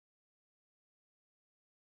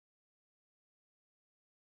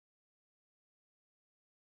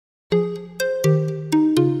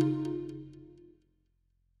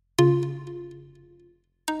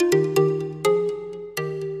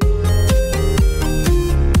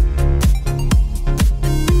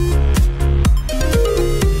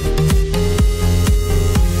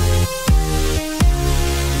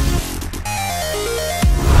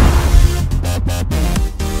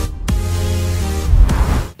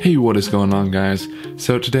Hey, what is going on, guys?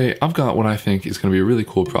 So today I've got what I think is going to be a really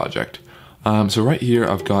cool project. So right here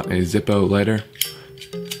I've got a Zippo lighter.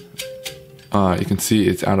 You can see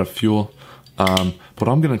it's out of fuel. What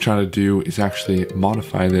I'm going to try to do is actually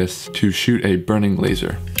modify this to shoot a burning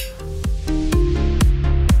laser.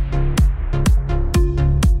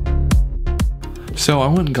 So I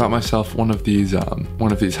went and got myself one of these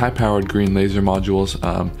high-powered green laser modules.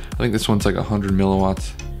 I think this one's like 100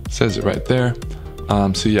 milliwatts. It says it right there.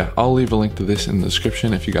 So yeah, I'll leave a link to this in the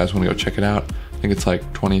description if you guys want to go check it out. I think it's like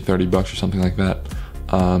 20-30 bucks or something like that.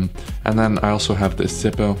 And then I also have this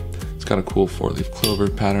Zippo. It's got a cool 4-leaf clover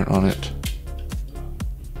pattern on it.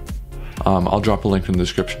 I'll drop a link in the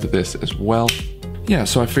description to this as well. Yeah,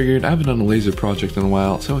 so I figured I haven't done a laser project in a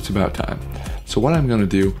while, so it's about time. So what I'm gonna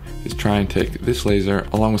do is try and take this laser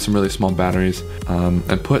along with some really small batteries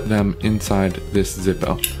and put them inside this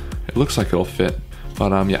Zippo. It looks like it'll fit,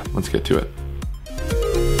 but yeah, let's get to it.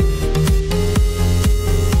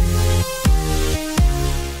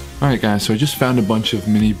 Alright guys, so I just found a bunch of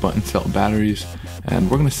mini button cell batteries, and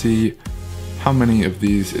we're gonna see how many of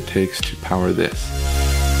these it takes to power this.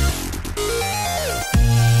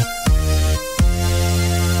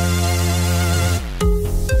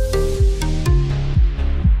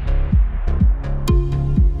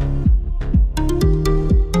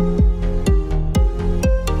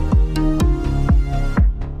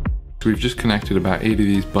 So we've just connected about 8 of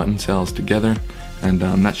these button cells together, and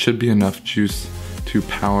that should be enough juice to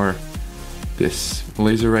power this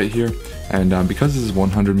laser right here. And because this is a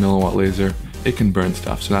 100 milliwatt laser, it can burn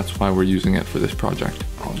stuff, so that's why we're using it for this project.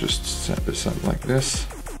 I'll just set this up like this.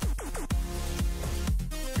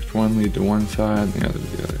 One lead to one side, the other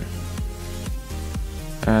to the other.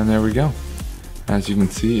 And there we go. As you can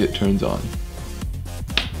see, it turns on.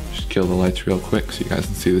 Just kill the lights real quick so you guys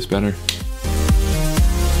can see this better.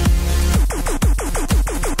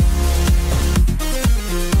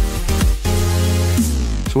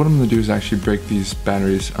 So what I'm going to do is actually break these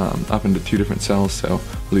batteries up into 2 different cells. So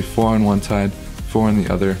we'll leave 4 on one side, 4 on the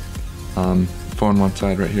other, 4 on one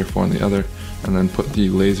side right here, 4 on the other, and then put the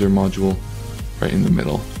laser module right in the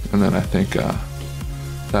middle. And then I think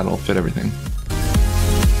that'll fit everything.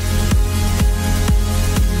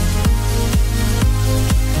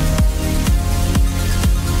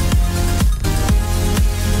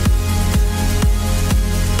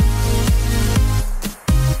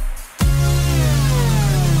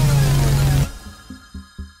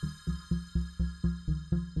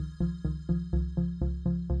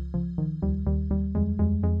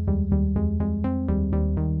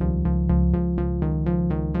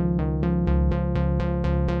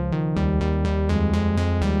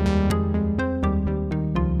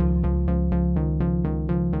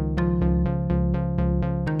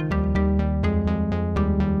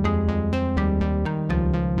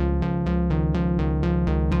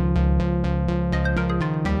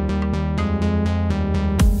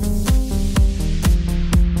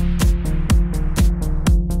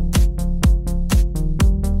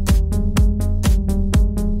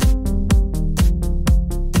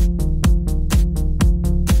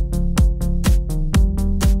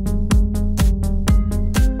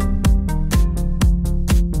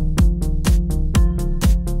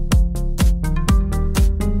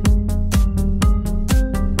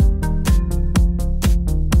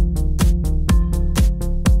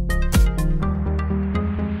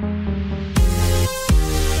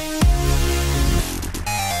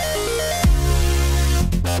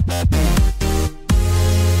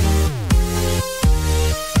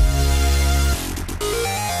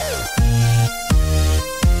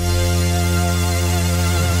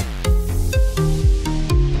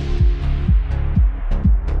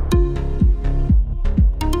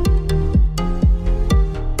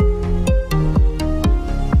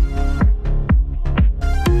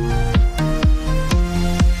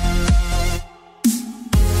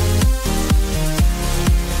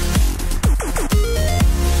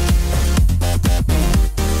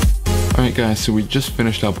 Alright guys, so we just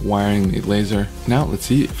finished up wiring the laser. Now let's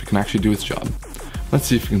see if it can actually do its job. Let's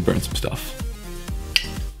see if it can burn some stuff.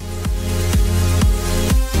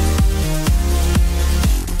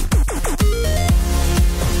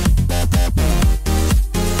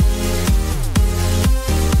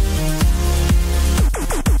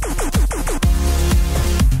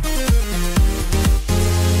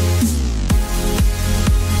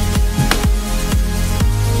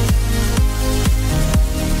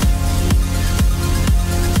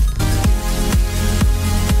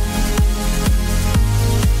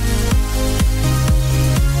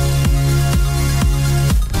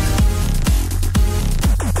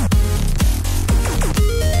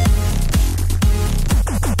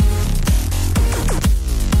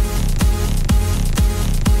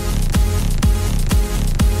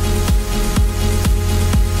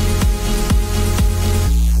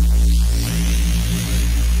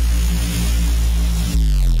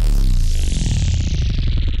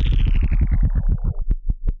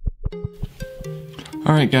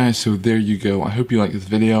 Alright guys, so there you go. I hope you like this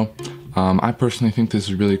video. I personally think this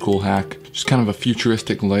is a really cool hack. Just kind of a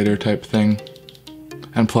futuristic lighter type thing.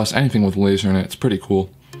 And plus, anything with a laser in it, it's pretty cool.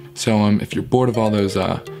 So if you're bored of all those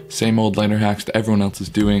same old lighter hacks that everyone else is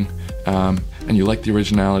doing, and you like the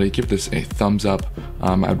originality, give this a thumbs up.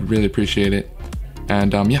 I'd really appreciate it.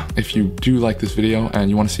 And yeah, if you do like this video and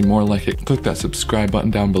you want to see more like it, click that subscribe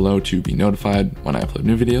button down below to be notified when I upload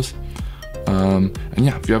new videos. And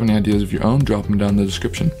yeah, if you have any ideas of your own, drop them down in the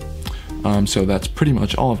description. So that's pretty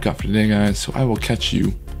much all I've got for today, guys. So I will catch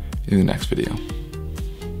you in the next video.